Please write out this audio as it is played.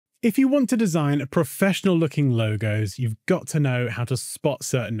If you want to design professional looking logos, you've got to know how to spot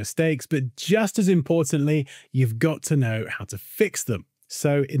certain mistakes, but just as importantly, you've got to know how to fix them.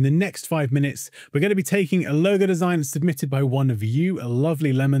 So in the next 5 minutes, we're going to be taking a logo design submitted by one of you,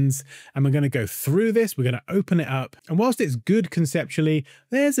 lovely lemons, and we're going to go through this, we're going to open it up, and whilst it's good conceptually,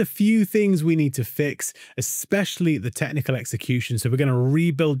 there's a few things we need to fix, especially the technical execution, so we're going to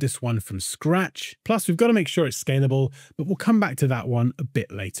rebuild this one from scratch. Plus, we've got to make sure it's scalable, but we'll come back to that one a bit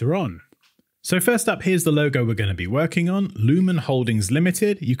later on. So first up, here's the logo we're going to be working on, Lumen Holdings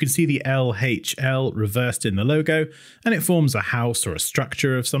Limited. You can see the LHL reversed in the logo, and it forms a house or a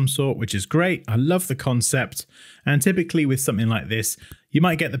structure of some sort, which is great. I love the concept. And typically with something like this, you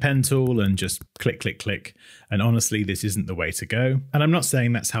might get the pen tool and just click, click, click. And honestly, this isn't the way to go. And I'm not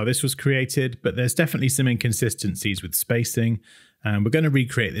saying that's how this was created, but there's definitely some inconsistencies with spacing. And we're going to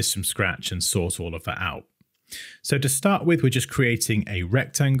recreate this from scratch and sort all of that out. So to start with, we're just creating a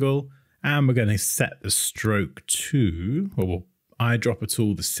rectangle. And we're going to set the stroke to, or we'll eyedropper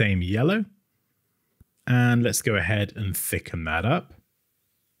tool the same yellow. And let's go ahead and thicken that up.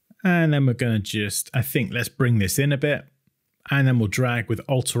 And then we're going to just, I think, let's bring this in a bit. And then we'll drag with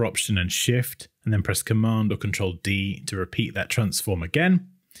Alt Option and Shift, and then press Command or Control D to repeat that transform again.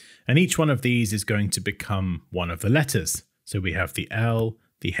 And each one of these is going to become one of the letters. So we have the L,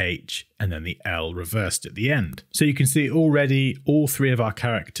 the H, and then the L reversed at the end. So you can see already all three of our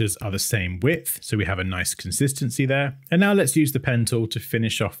characters are the same width, so we have a nice consistency there. And now let's use the pen tool to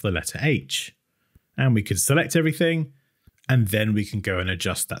finish off the letter H. And we can select everything, and then we can go and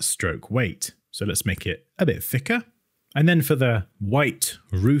adjust that stroke weight. So let's make it a bit thicker. And then for the white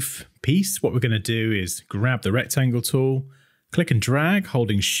roof piece, what we're going to do is grab the rectangle tool, click and drag,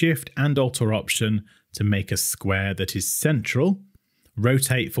 holding Shift and Alt or Option to make a square that is central.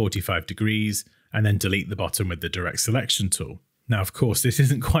 Rotate 45 degrees, and then delete the bottom with the direct selection tool. Now, of course, this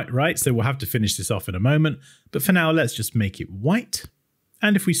isn't quite right, so we'll have to finish this off in a moment, but for now, let's just make it white.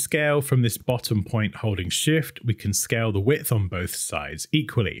 And if we scale from this bottom point holding Shift, we can scale the width on both sides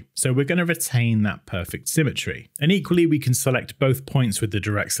equally. So we're going to retain that perfect symmetry. And equally, we can select both points with the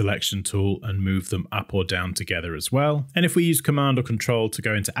direct selection tool and move them up or down together as well. And if we use Command or Control to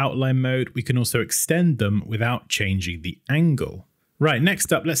go into outline mode, we can also extend them without changing the angle. Right,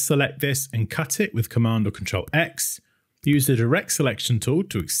 next up, let's select this and cut it with Command or Control X. Use the direct selection tool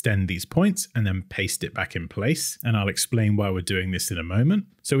to extend these points and then paste it back in place. And I'll explain why we're doing this in a moment.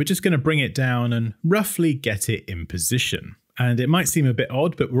 So we're just going to bring it down and roughly get it in position. And it might seem a bit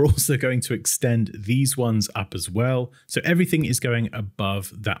odd, but we're also going to extend these ones up as well. So everything is going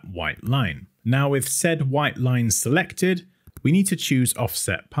above that white line. Now with said white line selected, we need to choose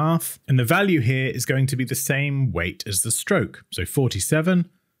offset path, and the value here is going to be the same weight as the stroke, so 47,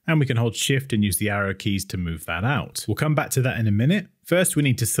 and we can hold Shift and use the arrow keys to move that out. We'll come back to that in a minute. First, we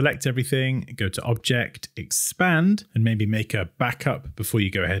need to select everything, go to Object, Expand, and maybe make a backup before you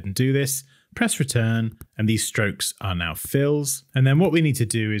go ahead and do this. Press Return, and these strokes are now fills. And then what we need to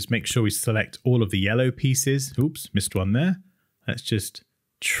do is make sure we select all of the yellow pieces. Oops, missed one there. Let's just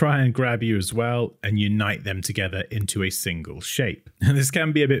try and grab you as well and unite them together into a single shape. And this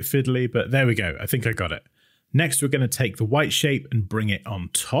can be a bit fiddly, but there we go. I think I got it. Next, we're going to take the white shape and bring it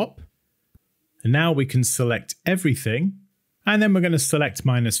on top. And now we can select everything. And then we're going to select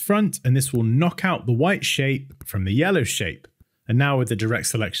minus front, and this will knock out the white shape from the yellow shape. And now with the direct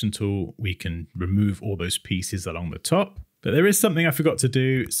selection tool, we can remove all those pieces along the top. But there is something I forgot to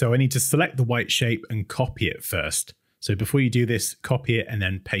do. So I need to select the white shape and copy it first. So before you do this, copy it and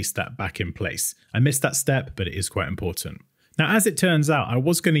then paste that back in place. I missed that step, but it is quite important. Now, as it turns out, I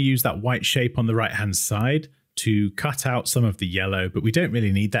was going to use that white shape on the right-hand side to cut out some of the yellow, but we don't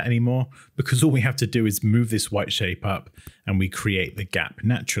really need that anymore because all we have to do is move this white shape up and we create the gap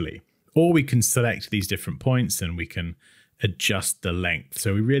naturally. Or we can select these different points and we can adjust the length.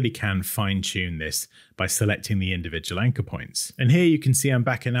 So we really can fine tune this by selecting the individual anchor points. And here you can see I'm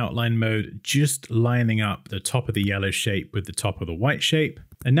back in outline mode, just lining up the top of the yellow shape with the top of the white shape.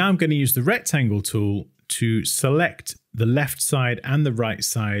 And now I'm going to use the rectangle tool to select the left side and the right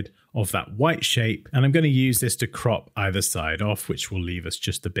side of that white shape. And I'm going to use this to crop either side off, which will leave us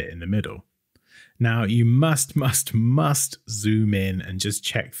just a bit in the middle. Now you must zoom in and just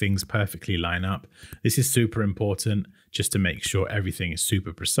check things perfectly line up. This is super important just to make sure everything is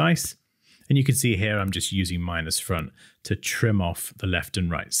super precise. And you can see here, I'm just using minus front to trim off the left and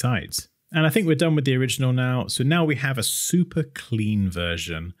right sides. And I think we're done with the original now. So now we have a super clean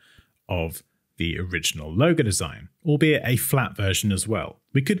version of the original logo design, albeit a flat version as well.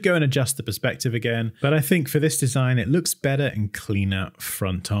 We could go and adjust the perspective again, but I think for this design it looks better and cleaner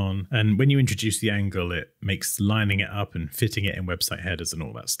front on, and when you introduce the angle it makes lining it up and fitting it in website headers and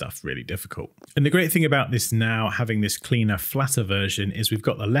all that stuff really difficult. And the great thing about this now, having this cleaner, flatter version, is we've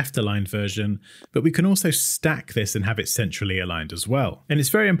got the left aligned version, but we can also stack this and have it centrally aligned as well. And it's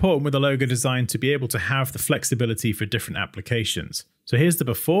very important with a logo design to be able to have the flexibility for different applications. So here's the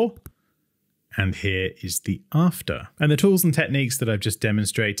before, and here is the after. And the tools and techniques that I've just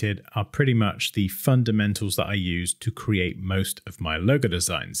demonstrated are pretty much the fundamentals that I use to create most of my logo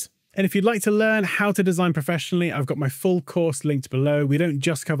designs. And if you'd like to learn how to design professionally, I've got my full course linked below. We don't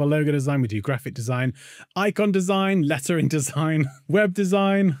just cover logo design, we do graphic design, icon design, lettering design, web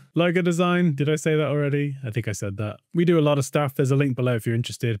design, logo design. Did I say that already? I think I said that. We do a lot of stuff. There's a link below if you're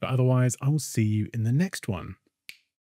interested, but otherwise I will see you in the next one.